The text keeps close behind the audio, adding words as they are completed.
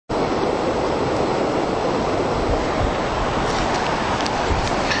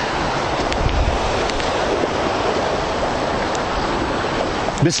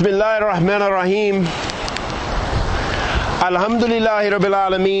Bismillahir Rahmanir Rahim. Alhamdulillahi Rabbil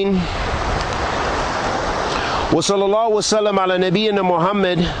Alameen. Wa sallallahu wa sallam ala nabiyyina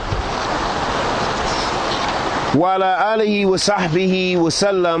Muhammad wa ala alihi wa sahbihi wa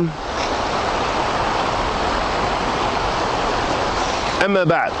sallam. Amma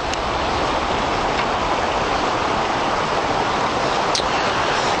ba'd.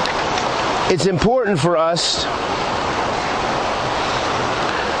 It's important for us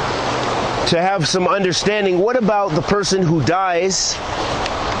to have some understanding. What about the person who dies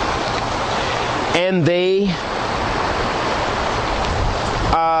and they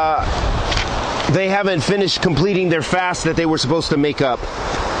haven't finished completing their fast that they were supposed to make up?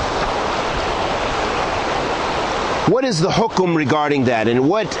 What is the hukum regarding that, and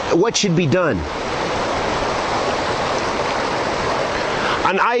what should be done?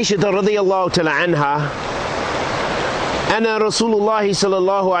 An Aisha radiyallahu ta'ala anha, أنا رسول الله صلى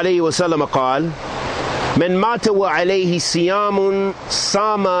الله عليه وسلم قال من مات وعليه صيام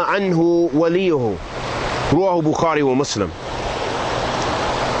صام عنه وليه رواه بخاري ومسلم.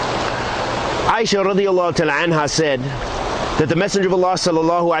 Aisha radiyallahu ta'ala anha said that the Messenger of Allah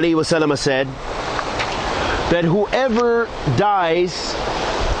sallallahu alayhi wa sallam said that whoever dies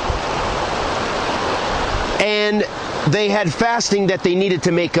and they had fasting that they needed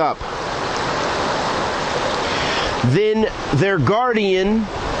to make up, then their guardian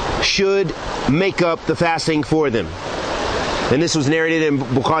should make up the fasting for them. And this was narrated in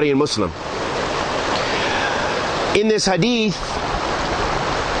Bukhari and Muslim. In this hadith,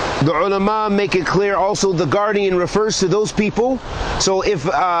 the ulama make it clear also the guardian refers to those people. So if,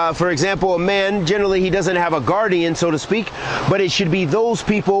 for example, a man, generally he doesn't have a guardian, so to speak, but it should be those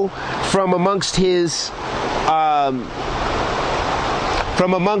people from amongst his,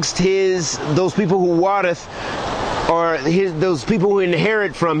 those people who warith, or those people who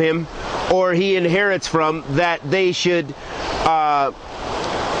inherit from him, or he inherits from, that they should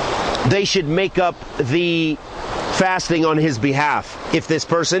make up the fasting on his behalf if this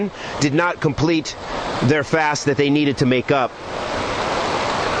person did not complete their fast that they needed to make up.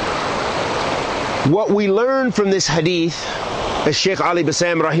 What we learn from this hadith, as Sheikh Ali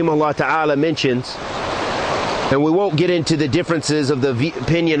Bassam rahimahullah ta'ala mentions, and we won't get into the differences of the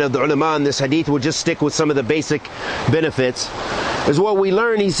opinion of the ulama in this hadith, we'll just stick with some of the basic benefits, is what we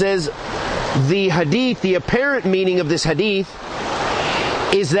learn. He says the hadith, the apparent meaning of this hadith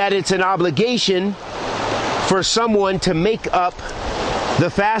is that it's an obligation for someone to make up the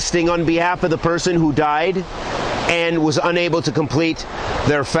fasting on behalf of the person who died and was unable to complete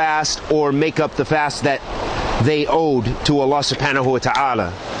their fast or make up the fast that they owed to Allah subhanahu wa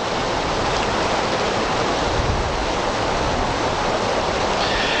ta'ala.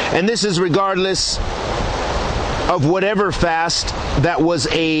 And this is regardless of whatever fast that was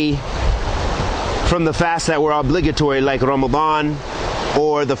from the fasts that were obligatory, like Ramadan,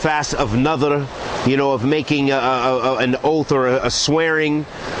 or the fast of nadhr, of making an oath or a swearing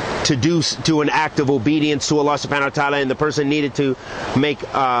to an act of obedience to Allah subhanahu wa ta'ala, and the person needed to make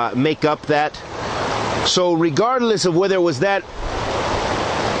up that. So regardless of whether it was that,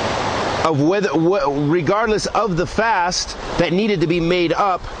 regardless of the fast that needed to be made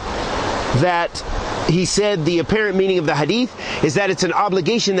up, that he said the apparent meaning of the hadith is that it's an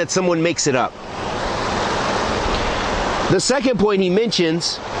obligation that someone makes it up. The second point he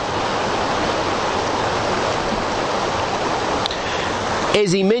mentions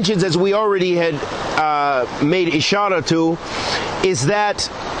as we already had made ishara to, is that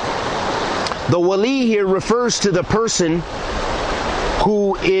the wali here refers to the person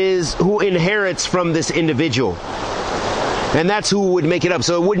who inherits from this individual. And that's who would make it up.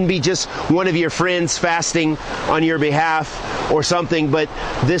 So it wouldn't be just one of your friends fasting on your behalf or something, but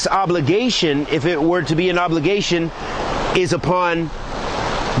this obligation, if it were to be an obligation, is upon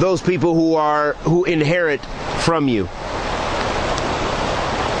those people who inherit from you.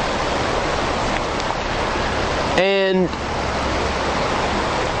 And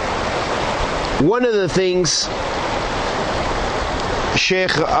one of the things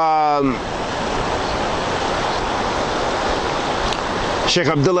Sheikh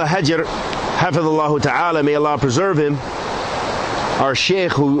Abdullah Hajar, hafidhullah ta'ala, may Allah preserve him, our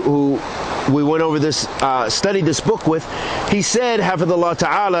Sheikh who we went over this, studied this book with, he said, hafidhullah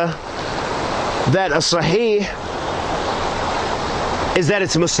ta'ala, that a sahih is that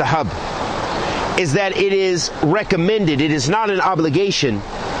it's mustahab, is that it is recommended, it is not an obligation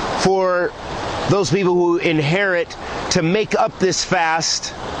for those people who inherit to make up this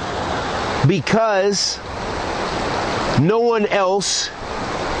fast, because no one else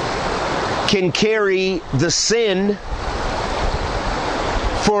can carry the sin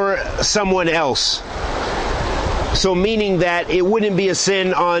for someone else. So meaning that it wouldn't be a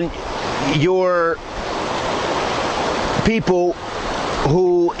sin on your people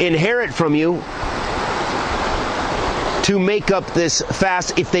who inherit from you to make up this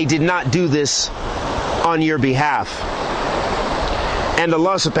fast if they did not do this on your behalf. And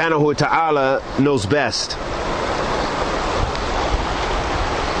Allah subhanahu wa ta'ala knows best.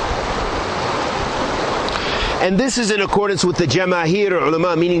 And this is in accordance with the Jamahir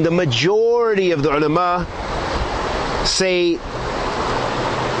ulama, meaning the majority of the ulama say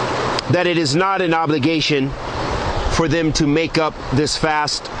that it is not an obligation for them to make up this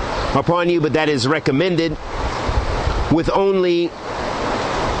fast upon you, but that is recommended, with only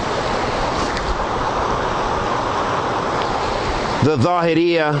the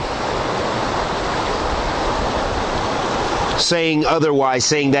Zahiriyah saying otherwise,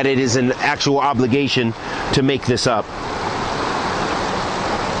 saying that it is an actual obligation to make this up.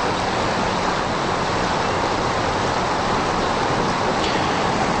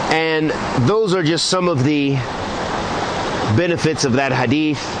 And those are just some of the benefits of that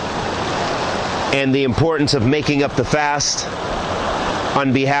hadith and the importance of making up the fast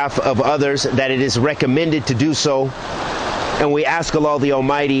on behalf of others, that it is recommended to do so. And we ask Allah the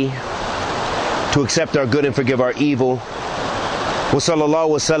Almighty to accept our good and forgive our evil. Wa sallallahu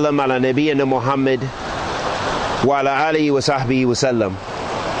wa sallam ala nabiyyina Muhammad wa ala alihi wa sahbihi wa sallam.